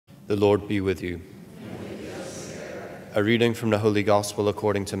The Lord be with you. A reading from the Holy Gospel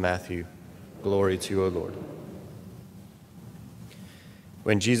according to Matthew. Glory to you, O Lord.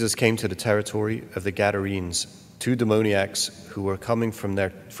 When Jesus came to the territory of the Gadarenes, 2 demoniacs who were coming from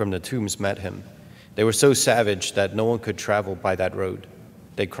the tombs met him. They were so savage that no one could travel by that road.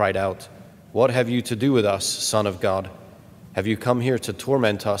 They cried out, "What have you to do with us, Son of God? Have you come here to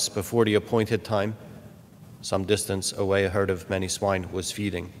torment us before the appointed time?" Some distance away, a herd of many swine was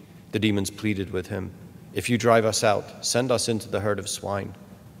feeding. The demons pleaded with him, "If you drive us out, send us into the herd of swine."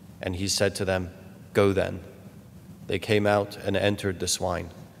 And he said to them, "Go then." They came out and entered the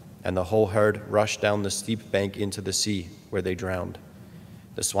swine, and the whole herd rushed down the steep bank into the sea, where they drowned.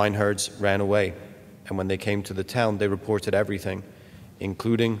 The swineherds ran away, and when they came to the town, they reported everything,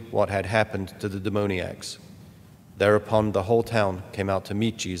 including what had happened to the demoniacs. Thereupon the whole town came out to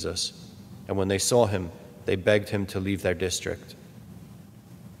meet Jesus, and when they saw him, they begged him to leave their district.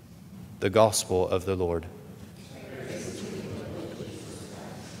 The Gospel of the Lord.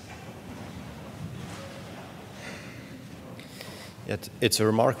 It's a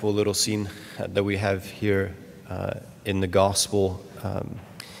remarkable little scene that we have here in the Gospel.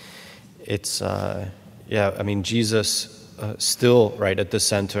 Jesus still right at the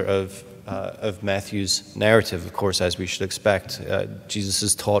center of Matthew's narrative, of course, as we should expect. Jesus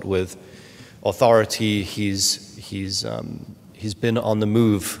is taught with authority. He's been on the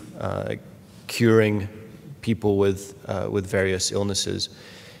move, curing people with various illnesses,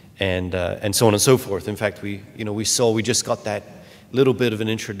 and so on and so forth. In fact, we just got that little bit of an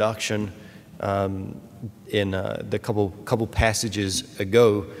introduction in the couple passages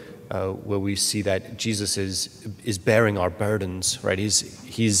ago, where we see that Jesus is bearing our burdens. Right?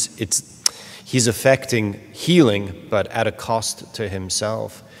 He's affecting healing, but at a cost to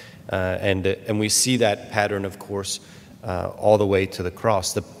himself, and we see that pattern, of course, all the way to the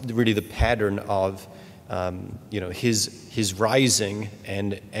cross. The pattern of his rising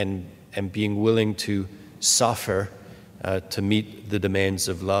and being willing to suffer to meet the demands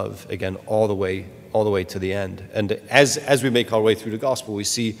of love, again, all the way to the end. And as we make our way through the gospel, we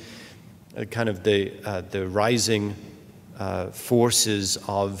see kind of the rising forces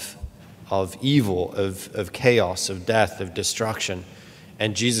of evil, of chaos, of death, of destruction,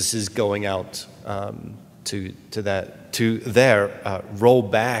 and Jesus is going out to roll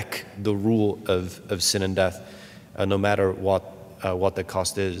back the rule of sin and death, no matter what the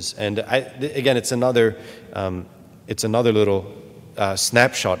cost is. And again, it's another little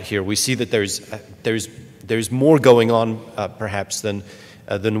snapshot here. We see that there's more going on perhaps than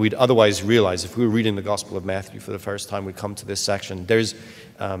we'd otherwise realize. If we were reading the Gospel of Matthew for the first time, we come to this section. There's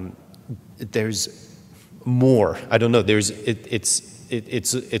more. I don't know.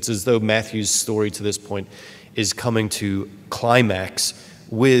 It's as though Matthew's story to this point is coming to climax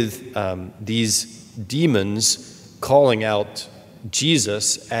with these demons calling out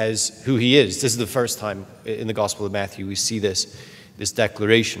Jesus as who he is. This is the first time in the Gospel of Matthew we see this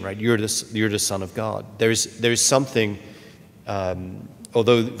declaration, right? You're the Son of God. There's something,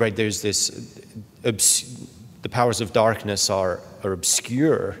 although right there's this, the powers of darkness are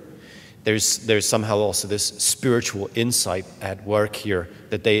obscure. There's somehow also this spiritual insight at work here,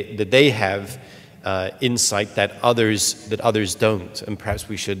 that they have insight that others don't, and perhaps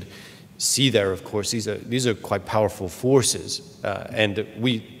we should see there. Of course, these are quite powerful forces, and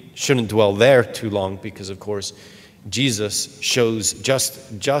we shouldn't dwell there too long, because of course Jesus shows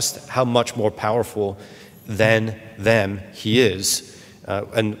just how much more powerful than them he is,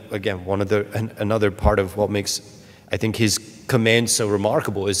 and again, another part of what makes, I think, his command so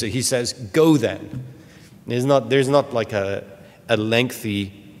remarkable is that he says, "Go then." There's not like a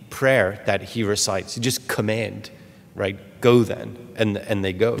lengthy prayer that he recites. He just command, right? Go then, and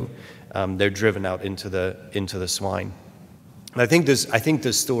they go. They're driven out into the swine. And I think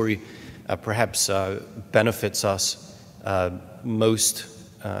this story perhaps benefits us most.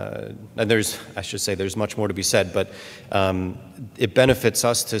 And there's much more to be said, but it benefits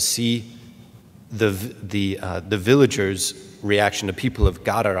us to see the villagers' reaction, the people of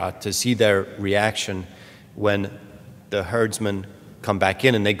Gadara, to see their reaction when the herdsmen come back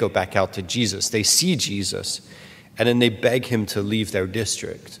in and they go back out to Jesus. They see Jesus, and then they beg him to leave their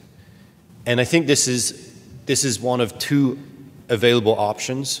district. And I think this is one of two available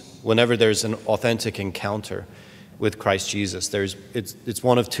options whenever there's an authentic encounter with Christ Jesus. It's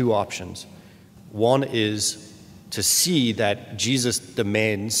one of two options. One is to see that Jesus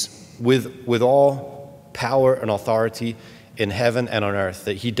demands, with all power and authority in heaven and on earth,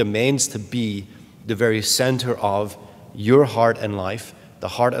 that he demands to be the very center of your heart and life, the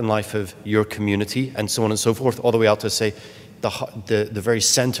heart and life of your community, and so on and so forth, all the way out to say, the very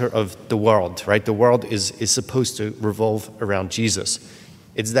center of the world, right? The world is supposed to revolve around Jesus.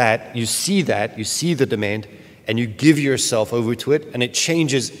 It's that, you see the demand, and you give yourself over to it, and it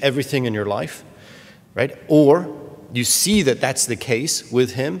changes everything in your life, right? Or you see that that's the case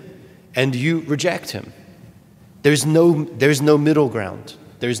with him, and you reject him. There's no middle ground.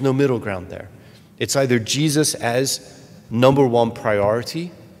 There's no middle ground there. It's either Jesus as number one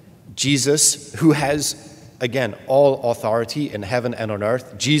priority, Jesus who has, again, all authority in heaven and on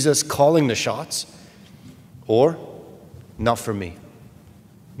earth, Jesus calling the shots, or not for me.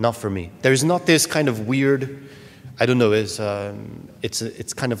 Not for me. There's not this kind of weird, I don't know, it's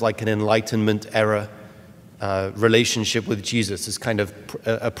kind of like an Enlightenment era relationship with Jesus. It's kind of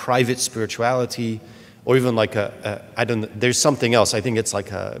a private spirituality, or even like I don't know, there's something else. I think it's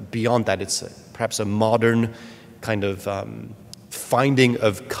like beyond that. It's perhaps a modern kind of finding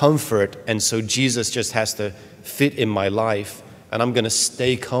of comfort, and so Jesus just has to fit in my life, and I'm going to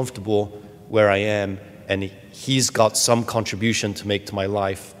stay comfortable where I am, and he's got some contribution to make to my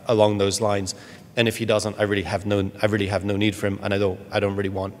life along those lines. And if he doesn't, I really have no need for him, and I don't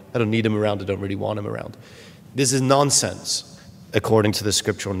need him around. I don't really want him around. This is nonsense, according to the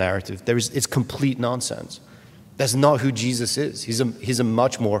scriptural narrative. It's complete nonsense. That's not who Jesus is. He's a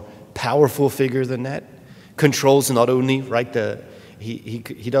much more powerful figure than that. Controls not only, right,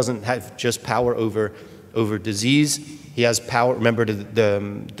 he doesn't have just power over disease. He has power. Remember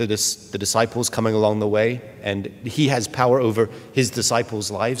the disciples coming along the way, and he has power over his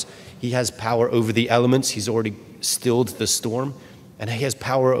disciples' lives. He has power over the elements. He's already stilled the storm, and he has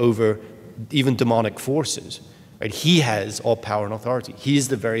power over even demonic forces. Right? He has all power and authority. He's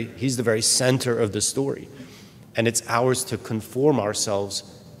the very center of the story, and it's ours to conform ourselves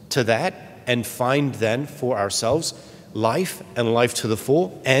to that and find then for ourselves life and life to the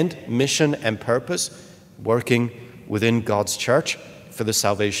full, and mission and purpose, working within God's church for the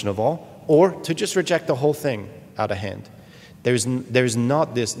salvation of all, or to just reject the whole thing out of hand. There's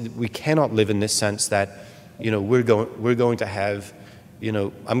not this. We cannot live in this sense that, we're going to have,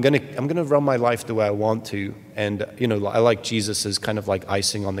 I'm gonna run my life the way I want to, and I like Jesus as kind of like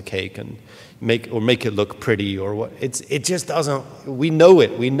icing on the cake and make it look pretty or what. It just doesn't. We know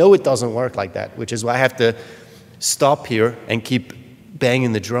it doesn't work like that, which is why I have to stop here and keep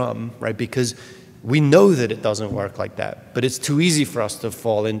banging the drum, right? Because we know that it doesn't work like that, but it's too easy for us to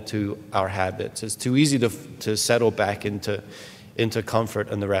fall into our habits. It's too easy to settle back into comfort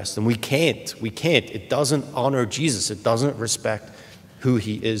and the rest, and we can't. It doesn't honor Jesus. It doesn't respect who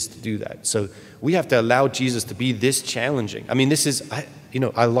he is to do that. So we have to allow Jesus to be this challenging. I mean, this is,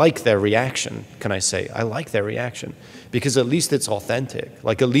 I like their reaction, can I say? I like their reaction, because at least it's authentic.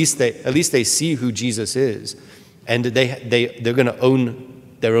 Like at least they see who Jesus is, and they're going to own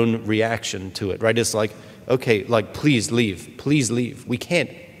their own reaction to it, right? It's like, okay, like please leave. We can't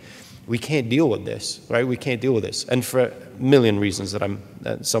deal with this, right? We can't deal with this, and for a million reasons that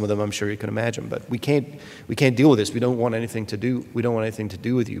some of them I'm sure you can imagine. But we can't deal with this. We don't want anything to do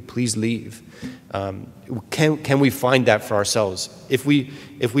with you. Please leave. Can we find that for ourselves? If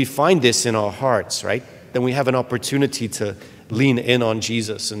we find this in our hearts, right, then we have an opportunity to lean in on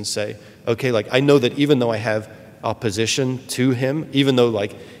Jesus and say, okay, like I know that even though I have opposition to him, even though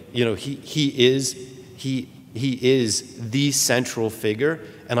he is the central figure,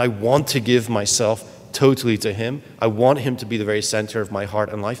 and I want to give myself totally to him. I want him to be the very center of my heart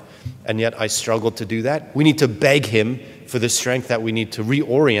and life, and yet I struggle to do that. We need to beg him for the strength that we need to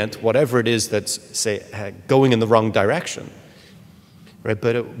reorient whatever it is that's, say, going in the wrong direction. Right?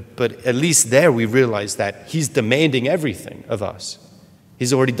 But at least there we realize that he's demanding everything of us.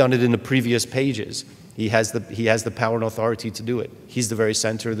 He's already done it in the previous pages. He has the power and authority to do it. He's the very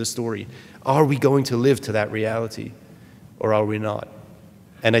center of the story. Are we going to live to that reality, or are we not?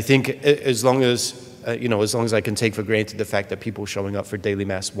 And I think as long as I can take for granted the fact that people showing up for daily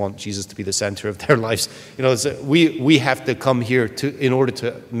mass want Jesus to be the center of their lives, we have to come here in order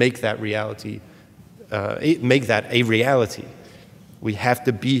to make that reality, make that a reality. We have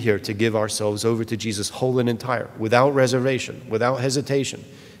to be here to give ourselves over to Jesus whole and entire, without reservation, without hesitation.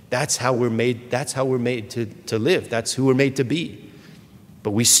 That's how we're made. That's how we're made to live. That's who we're made to be.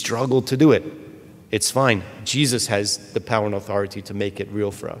 But we struggle to do it. It's fine. Jesus has the power and authority to make it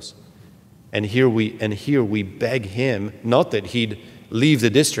real for us. And here we beg him, not that he'd leave the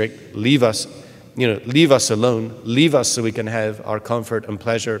district, leave us alone, leave us so we can have our comfort and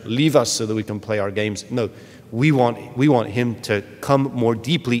pleasure, leave us so that we can play our games. No, we want him to come more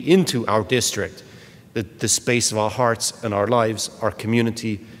deeply into our district, the space of our hearts and our lives, our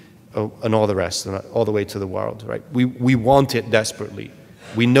community, and all the rest, and all the way to the world, right? We want it desperately.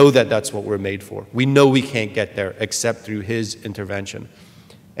 We know that that's what we're made for. We know we can't get there except through his intervention.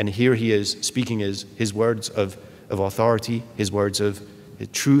 And here he is speaking his words of authority, his words of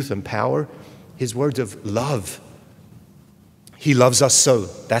truth and power, his words of love. He loves us so.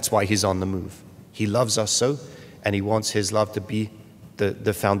 That's why he's on the move. He loves us so, and he wants his love to be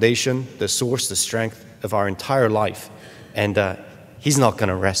the foundation, the source, the strength of our entire life. And he's not going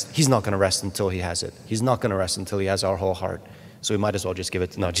to rest. He's not going to rest until he has it. He's not going to rest until he has our whole heart. So we might as well just give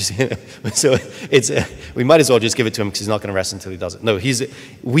it. We might as well just give it to him because he's not going to rest until he does it. No,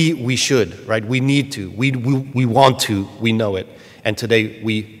 we should, right? We need to. We want to. We know it. And today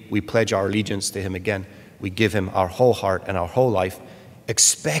we pledge our allegiance to him again. We give him our whole heart and our whole life,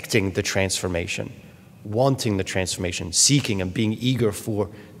 expecting the transformation, wanting the transformation, seeking and being eager for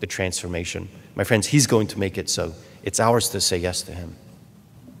the transformation. My friends, he's going to make it so. It's ours to say yes to him.